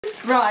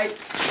Right.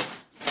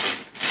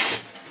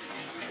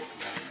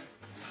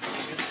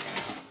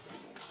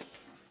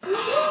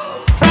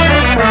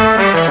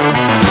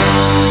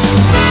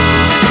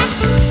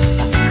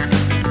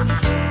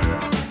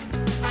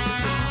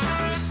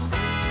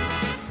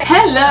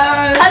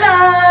 Hello!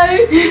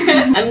 Hello!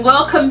 And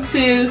welcome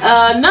to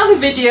another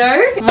video.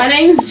 My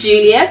name is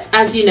Juliet,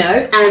 as you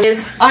know,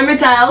 and I'm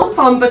Adele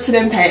from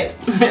Button&Pip.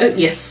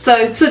 yes,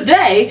 so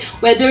today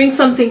we're doing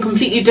something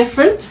completely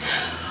different.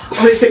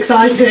 Oh, it's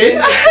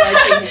exciting.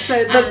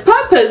 So the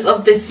purpose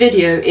of this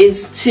video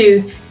is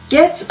to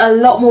get a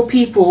lot more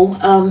people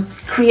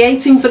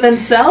creating for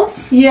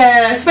themselves.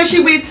 Yeah,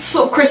 especially with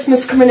sort of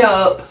Christmas coming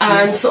up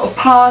and sort of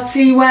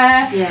party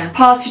wear,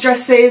 party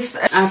dresses.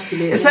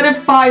 Absolutely. Instead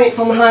of buying it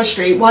from the high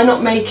street, why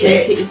not make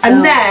it yourself.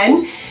 And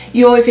then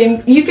you've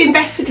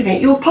invested in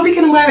it, you're probably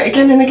going to wear it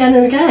again and again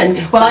and again.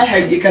 Exactly. Well, I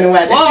hope you're going to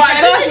wear this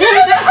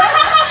again.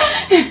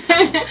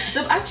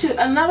 Actually,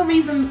 another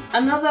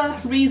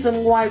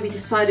reason why we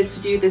decided to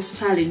do this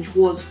challenge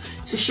was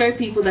to show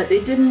people that they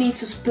didn't need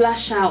to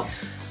splash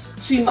out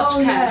too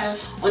much cash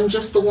on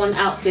just the one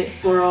outfit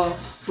for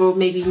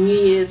maybe New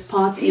Year's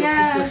party or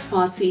Christmas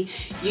party.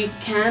 You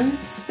can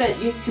spend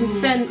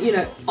you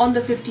know,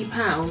 under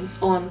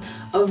 £50 on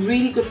a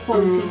really good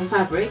quality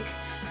fabric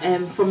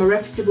from a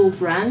reputable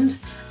brand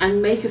and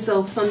make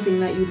yourself something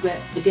that you'd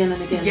wear again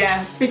and again.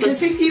 Yeah,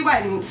 because if you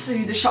went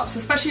to the shops,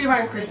 especially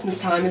around Christmas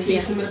time, and see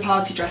some of the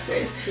party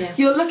dresses,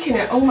 you're looking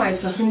at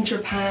almost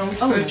 £100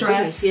 for a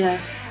dress.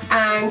 Goodness,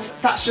 and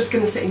that's just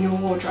going to sit in your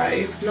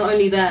wardrobe. Not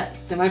only that,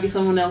 there might be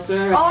someone else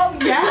wearing it. Oh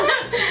yeah!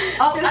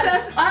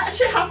 That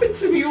actually happened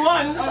to me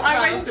once. I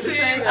went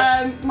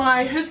to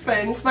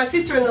my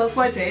sister-in-law's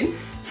wedding,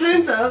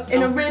 turned up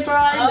in a River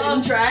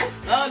Island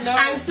dress,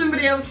 and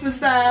somebody else was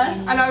there,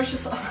 and I was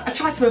just, I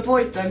tried to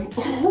avoid them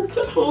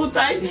all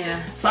day.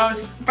 Yeah. So I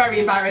was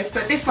very embarrassed,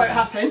 but this won't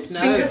happen. No,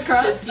 fingers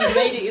crossed. You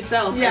made it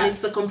yourself, and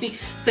it's a complete.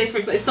 Say for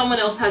example, if someone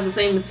else has the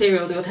same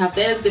material, they would have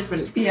theirs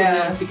different from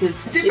yours because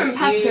different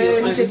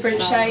pattern,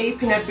 different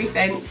shape, and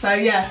everything. So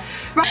yeah.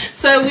 Right.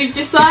 So we've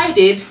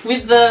decided,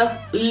 with the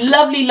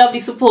lovely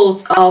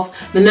support of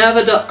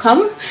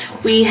Minerva.com,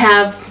 we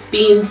have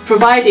been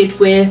provided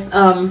with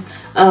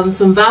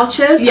some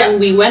vouchers, and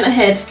we went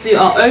ahead to do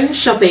our own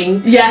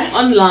shopping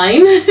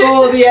online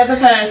for the other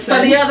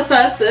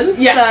person.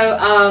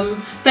 So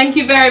thank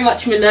you very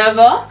much,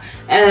 Minerva.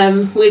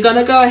 We're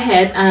gonna go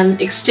ahead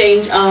and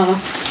exchange our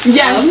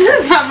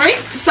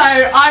fabrics. So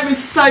I was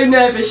so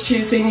nervous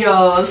choosing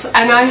yours,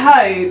 and I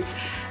hope,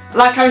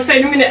 like I was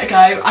saying a minute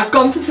ago, I've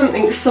gone for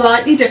something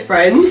slightly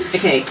different.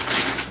 Okay.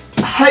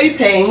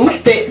 Hoping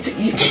that,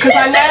 because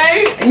I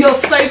know you're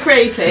so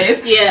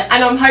creative,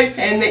 and I'm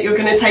hoping that you're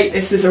going to take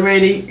this as a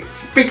really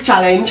big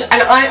challenge,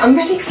 and I'm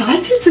really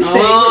excited to see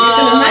what you're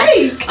going to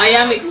make. I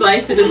am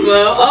excited as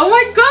well. Oh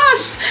my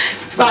gosh!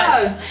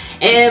 So,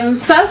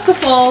 first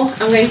of all,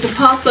 I'm going to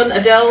pass on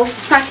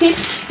Adele's package.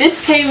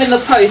 This came in the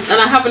post, and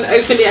I haven't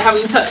opened it, I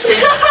haven't touched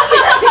it,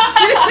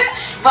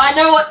 but I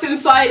know what's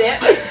inside it.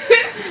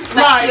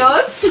 That's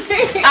yours.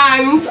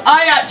 And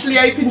I actually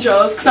opened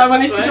yours because I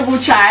wanted to double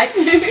check.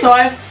 So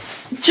I've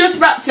just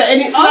wrapped it, and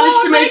it's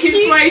managed to make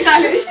its way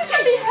down. This is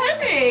really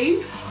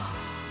heavy.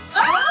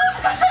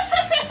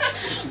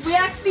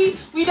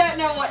 We don't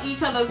know what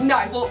each other's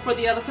bought for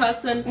the other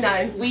person.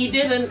 No. We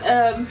didn't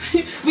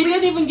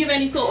even give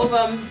any sort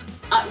of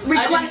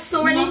requests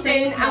or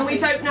anything, and we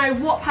don't know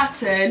what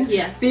pattern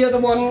the other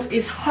one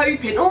is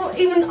hoping, or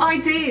even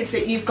ideas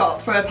that you've got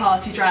for a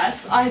party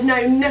dress. I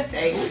know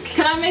nothing.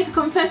 Can I make a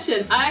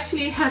confession? I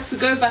actually had to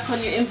go back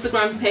on your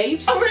Instagram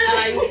page. Oh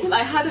really? And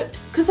I had it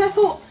because I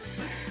thought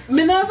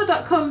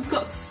Minerva.com's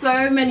got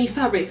so many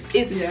fabrics.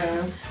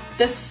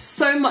 There's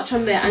so much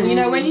on there, and you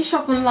know, when you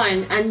shop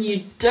online and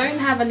you don't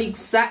have an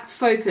exact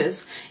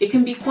focus, it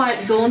can be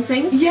quite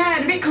daunting. Yeah,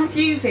 and a bit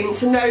confusing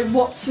to know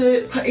what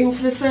to put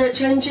into the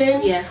search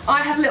engine. Yes.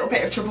 I had a little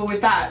bit of trouble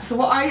with that, so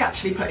what I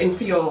actually put in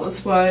for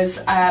yours was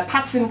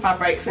pattern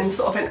fabrics and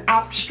sort of an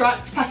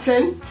abstract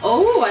pattern.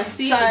 Oh, I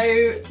see.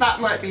 So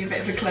that might be a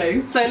bit of a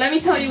clue. So let me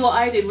tell you what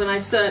I did when I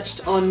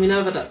searched on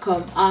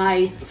Minerva.com.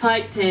 I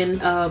typed in,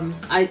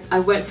 I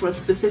went for a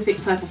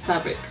specific type of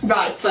fabric.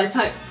 Right. So I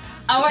typed,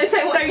 I won't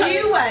say what. So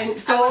you went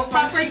for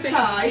fabric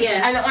tie,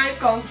 and I've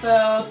gone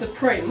for the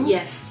print.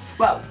 Yes.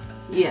 Well,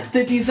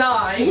 the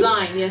design.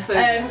 So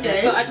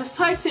I just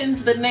typed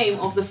in the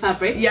name of the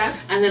fabric. Yeah.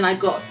 And then I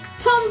got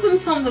tons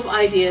and tons of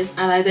ideas,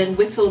 and I then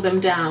whittled them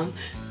down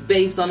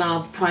based on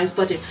our price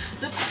budget.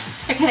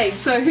 Okay,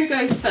 so who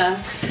goes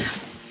first?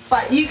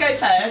 Right, you go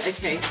first.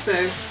 Okay, so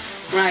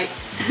right.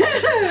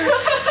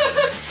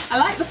 I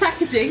like the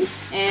packaging.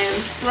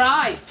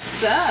 Right,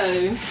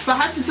 so I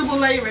had to double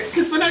layer it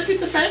because when I did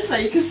the first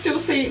layer, you can still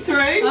see it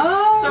through.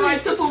 Oh. So I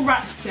double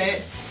wrapped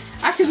it.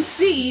 I can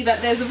see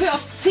that there's a bit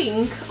of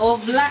pink or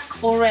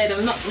black or red.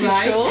 I'm not too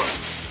sure.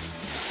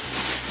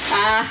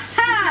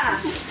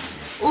 Aha!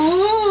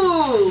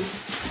 Ooh!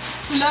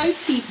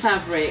 floaty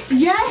fabric.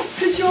 Yes,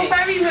 because you're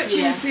very much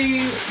into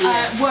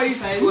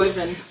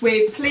wovens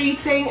with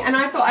pleating, and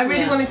I thought I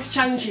really wanted to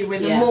challenge you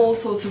with a more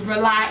sort of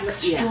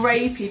relaxed,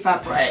 drapey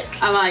fabric.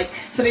 I like.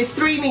 So there's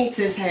 3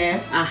 meters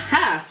here.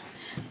 Aha!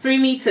 3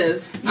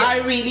 meters. I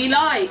really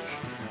like.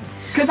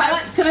 Because I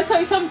like. Can I tell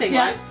you something?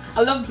 Right?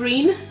 I love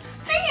green.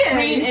 Do you?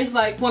 Green is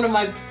like one of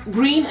my,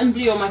 green and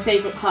blue are my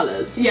favourite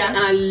colours. Yeah. And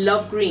I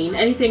love green.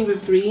 Anything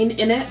with green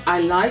in it, I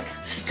like.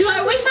 Because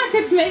I wish I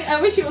could make, I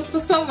wish it was for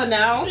summer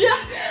now. Yeah.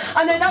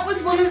 I know that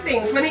was one of the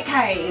things, when it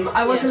came,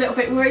 I was a little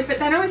bit worried, but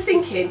then I was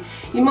thinking,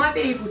 you might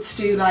be able to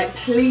do like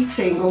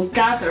pleating or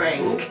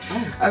gathering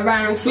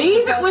around.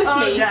 Leave it with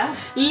me. Yeah.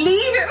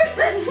 Leave it with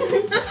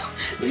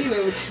me. Leave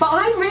it with me. But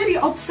I'm really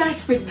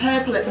obsessed with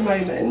purple at the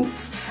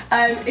moment.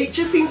 It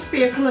just seems to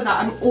be a colour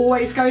that I'm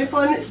always going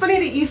for, and it's funny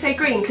that you say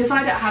green because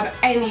I don't have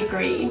any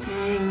green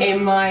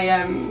in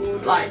my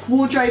like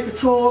wardrobe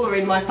at all, or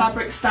in my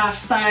fabric stash,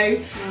 so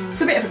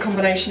it's a bit of a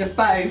combination of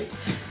both.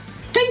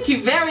 Thank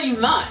you very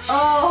much.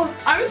 Oh,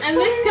 I was. And so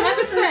this, can I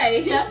just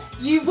say, yeah,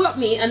 you bought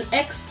me an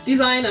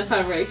ex-designer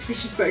fabric,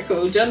 which is so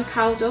cool. John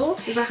Caldwell,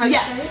 is that how you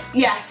say it?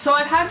 Yes. So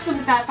I've had some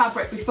of their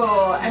fabric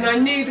before, and I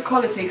knew the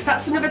quality, because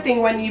that's another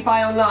thing when you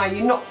buy online,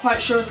 you're not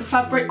quite sure of the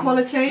fabric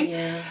quality.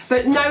 Yeah.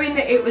 But knowing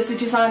that it was a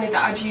designer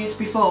that I'd used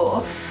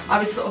before, I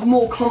was sort of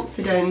more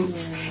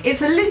confident.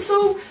 It's a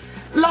little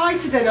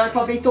lighter than I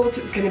probably thought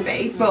it was going to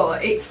be,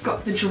 but it's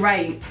got the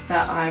drape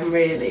that I'm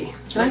really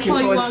looking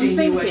forward to seeing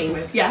you working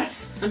with.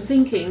 Yes. I'm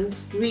thinking,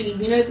 really,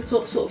 you know the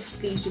sort of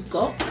sleeves you've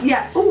got?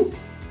 Yeah. Ooh.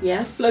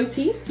 Yeah,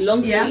 floaty,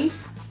 long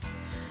sleeves.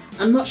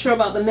 I'm not sure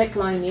about the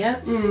neckline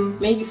yet.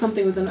 Maybe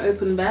something with an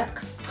open back.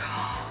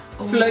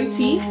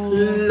 Floaty,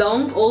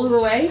 long all the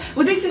way.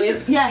 Well, this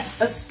is with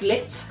a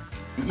slit,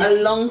 a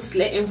long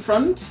slit in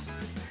front.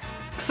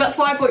 So that's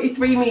why I bought you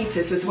 3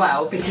 meters as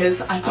well,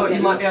 because I thought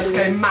you might be able to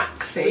go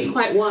maxi. It's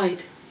quite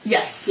wide.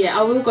 Yes. Yeah,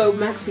 I will go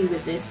maxi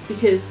with this,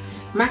 because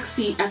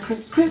maxi at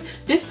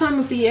this time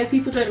of the year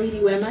people don't really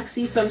wear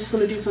maxi, so I'm just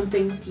going to do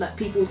something that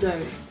people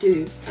don't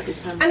do at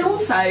this time. And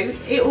also,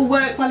 it will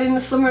work well in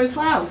the summer as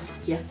well.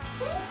 Yeah.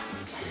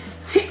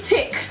 Tick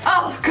tick.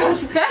 Oh god,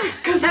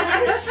 because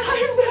I was so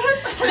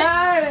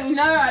nervous.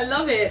 No, I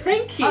love it.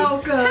 Thank you.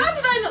 Oh good. How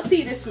did I not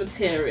see this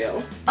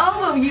material? Oh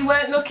well, you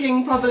weren't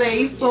looking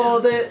probably for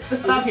the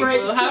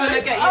fabric. Have a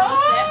look at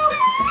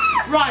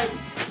your Right,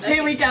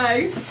 here we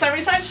go. So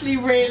it's actually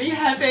really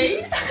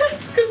heavy,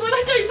 because when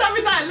I came down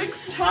with that, it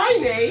looks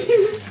tiny.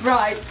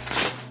 Right.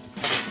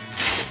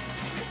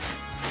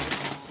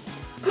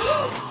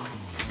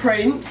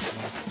 Prints.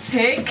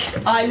 Tick.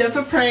 I love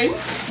a print.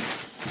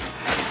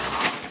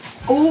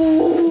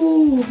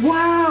 Oh,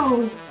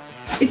 wow.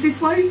 Is this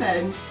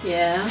woven?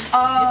 Yeah.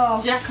 Oh.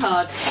 It's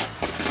jacquard.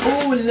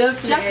 Oh,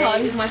 lovely.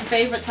 Jacquard is my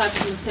favourite type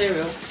of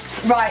material.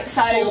 Right,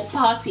 so for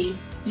party.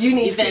 You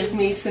need to give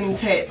me some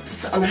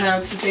tips on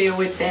how to deal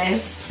with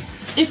this.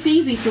 It's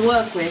easy to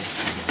work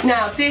with.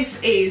 Now, this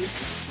is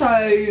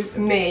so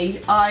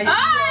me. I'm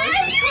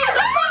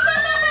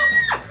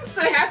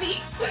so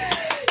happy.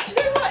 Do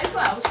you know what as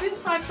well?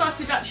 Since I've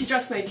started actually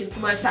dressmaking for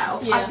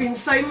myself, I've been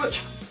so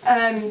much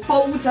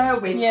bolder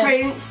with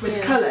prints,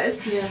 with colours.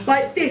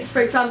 Like this,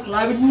 for example,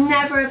 I would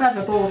never have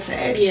ever bought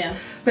it.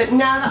 But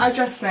now that I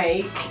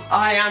dressmake,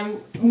 I am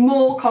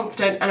more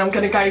confident and I'm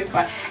going to go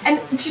for it.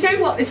 And do you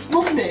know what? This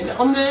morning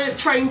on the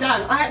train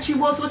down, I actually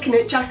was looking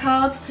at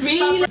jacquard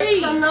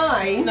fabrics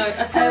online. No,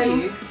 I tell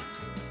you,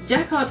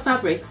 jacquard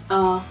fabrics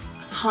are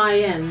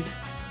high end.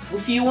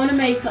 If you want to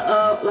make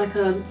like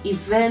an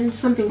event,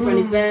 something for an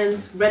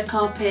event, red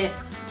carpet,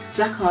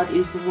 jacquard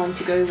is the one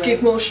to go with.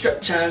 Give more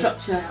structure.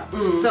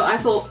 So I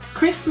thought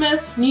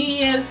Christmas, New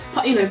Year's,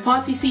 you know,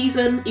 party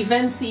season,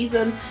 event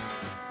season.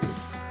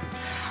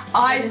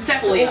 I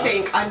definitely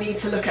think I need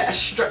to look at a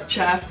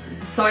structure.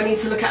 So I need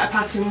to look at a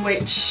pattern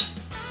which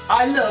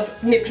I love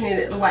nipping in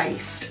at the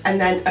waist,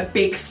 and then a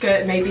big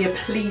skirt, maybe a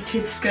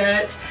pleated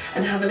skirt,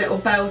 and have a little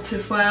belt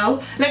as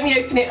well. Let me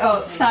open it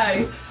up.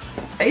 So,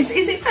 is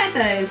it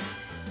feathers?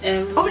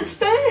 Oh, it's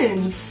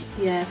ferns.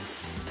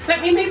 Yes.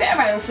 Let me move it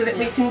around so that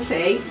we can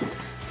see.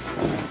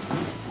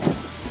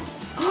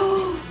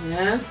 Oh.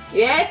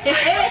 Yeah.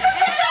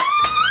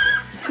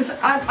 Because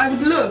I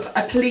would love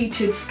a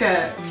pleated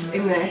skirt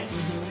in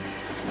this.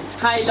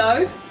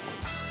 High-low.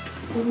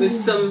 With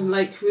some,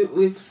 like,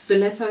 with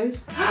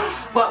stilettos.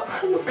 Well,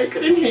 I'm not very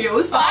good in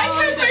heels, but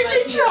I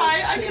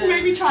can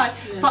maybe try.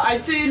 But I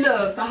do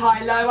love the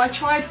high-low. I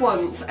tried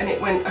once and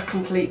it went a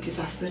complete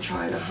disaster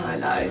trying a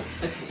high-low.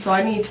 So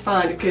I need to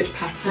find a good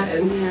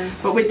pattern.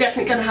 But we're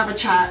definitely going to have a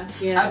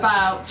chat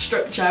about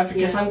structure,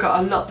 because I've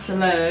got a lot to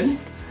learn.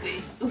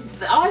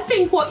 I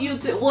think what you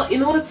do,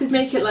 in order to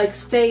make it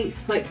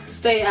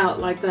stay out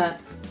like that,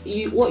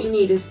 what you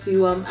need is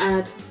to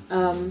add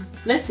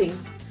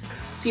netting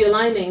to your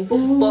lining. But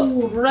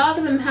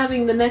rather than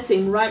having the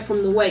netting right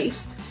from the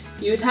waist,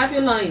 you would have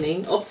your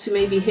lining up to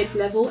maybe hip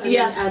level and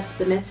then add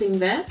the netting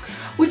there.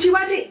 Would you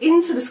add it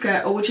into the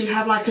skirt, or would you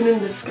have like an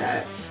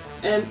underskirt?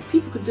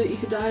 People could do it. You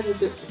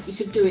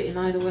could do it in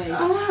either way.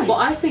 Right. But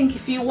I think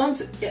if you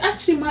want, it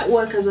actually might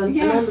work as an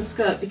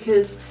underskirt,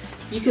 because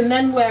you can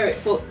then wear it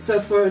for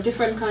a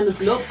different kind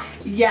of look.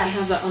 Yes. You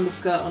have that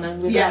underskirt on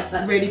and without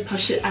that. Really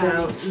push it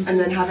out and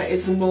then have it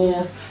as a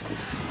more.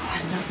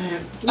 I love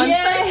it. I'm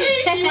so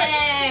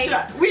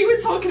pleased we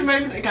were talking a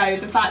moment ago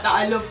the fact that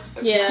I love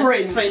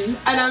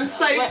prints, and I'm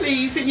so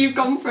pleased that you've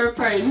gone for a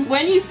print.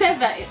 When you said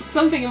that,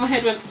 something in my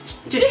head went.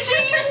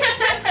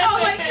 I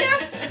was like,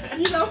 yes,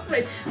 you love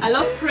print. I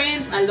love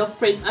prints. I love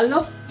prints. I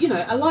love,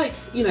 I like,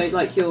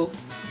 like your,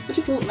 what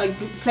do you call it, like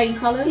plain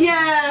colours?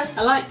 Yeah.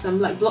 I like them,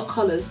 like block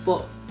colours,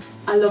 but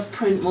I love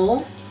print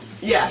more.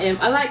 Yeah.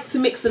 I like to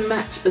mix and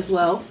match as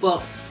well,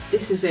 but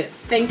this is it.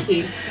 Thank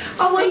you.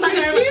 Oh, well, thank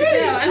you very much,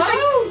 Adelle. And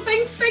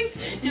thanks.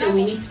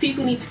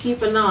 People need to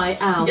keep an eye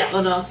out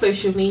on our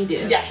social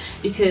media. Yes.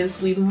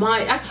 Because we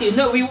might actually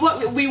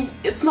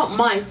it's not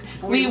might.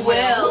 We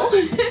will.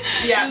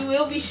 Yeah. We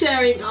will be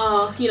sharing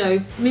our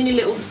mini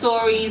little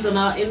stories on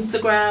our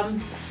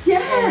Instagram.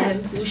 Yeah.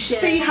 We'll share.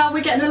 See how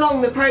we're getting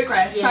along, the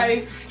progress.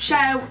 Yes. So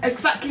share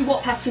exactly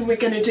what pattern we're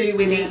going to do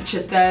with each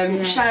of them.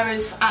 Yeah. Share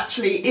us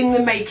actually in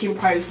the making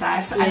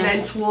process and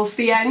then towards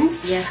the end.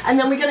 Yes. And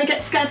then we're going to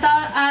get together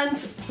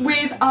and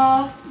with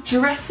our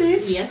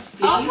dresses. Yes,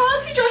 please. Our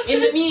party dresses.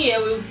 In the new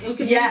year, we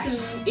can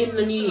meet in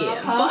the new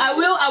year. But I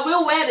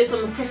will wear this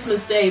on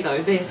Christmas Day though.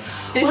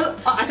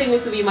 I think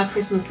this will be my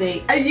Christmas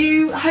Day. Are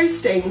you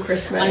hosting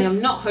Christmas? I am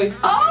not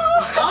hosting.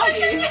 Oh, are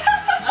you?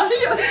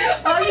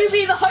 Are you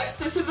being the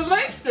hostess with the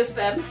mostess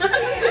then?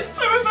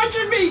 So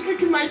imagine me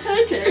cooking my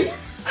turkey.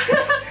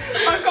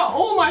 I've got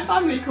all my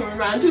family coming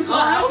around as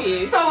well. Have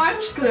you? So I'm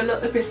just going to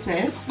look the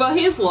business. Well,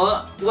 here's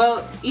what.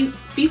 Well,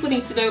 people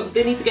need to know.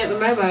 They need to get the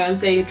memo and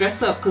say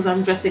dress up because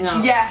I'm dressing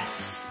up. Yes.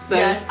 So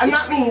yes. And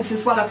that means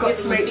as well I've got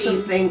to make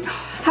something.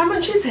 How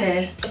much is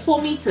here? It's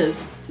 4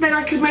 meters. Then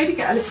I could maybe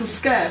get a little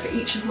skirt for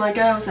each of my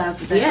girls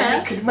out of it. Yeah.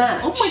 And they could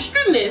match. Oh my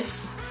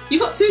goodness. You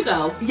got 2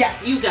 girls?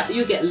 Yes. You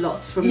get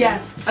lots from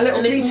this. this. A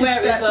little pleated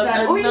skirt for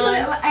them. Or even a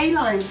nice, little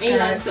A-line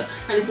skirt.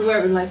 And you can wear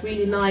it with like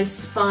really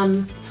nice,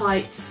 fun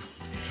tights.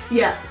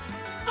 Yeah.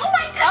 Oh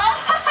my god!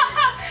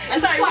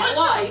 And so it's quite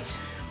wide.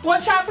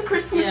 Watch out for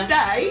Christmas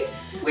Day.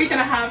 We're going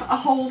to have a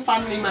whole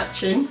family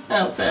matching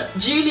outfit.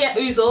 Juliet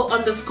Uzor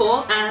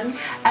 _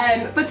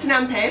 and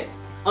Button&Pip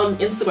on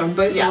Instagram,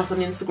 both of us on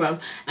Instagram,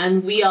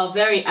 and we are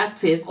very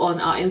active on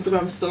our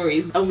Instagram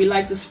stories, and we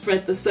like to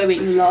spread the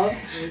sewing love.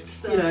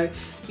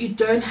 You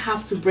don't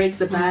have to break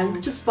the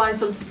bank, just buy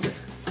something.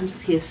 I'm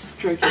just here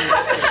stroking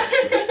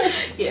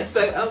it.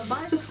 So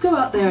just go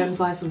out there and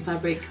buy some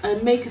fabric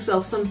and make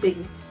yourself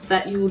something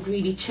that you would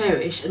really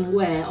cherish and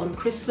wear on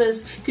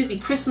Christmas. It could be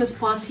Christmas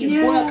parties,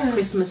 work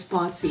Christmas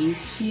party.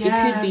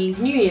 It could be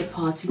New Year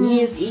party, New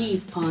Year's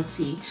Eve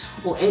party,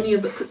 or any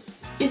of the.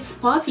 It's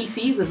party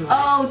season,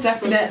 right? Oh,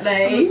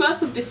 definitely. From the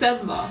 1st of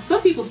December.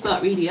 Some people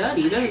start really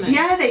early, don't they?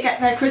 Yeah, they get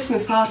their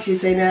Christmas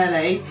parties in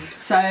early.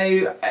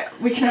 So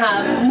we can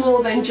have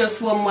more than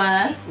just one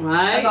wear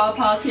of our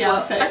party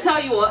outfits. I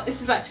tell you what,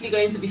 this is actually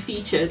going to be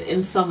featured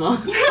in summer.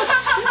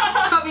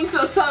 Coming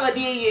to a summer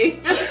near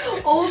you.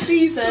 All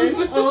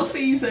season, all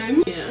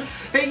seasons. Yeah.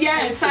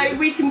 But so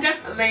we can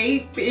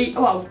definitely be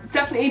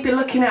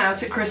looking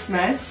out at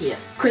Christmas.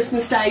 Yes.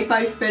 Christmas Day,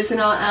 both of us in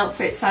our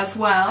outfits as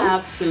well.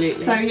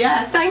 Absolutely. So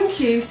thank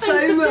you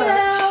so much.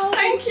 Adelle.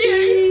 Thank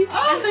you.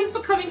 And thanks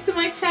for coming to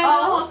my channel.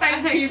 Oh,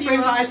 thank you for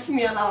inviting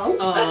me along.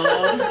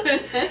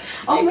 Oh,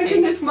 oh my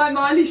goodness, my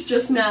mind is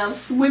just now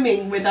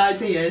swimming with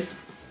ideas.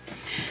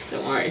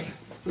 Don't worry,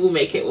 we'll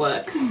make it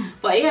work.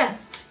 But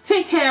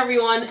take care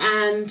everyone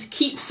and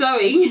keep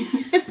sewing.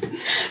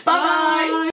 Bye.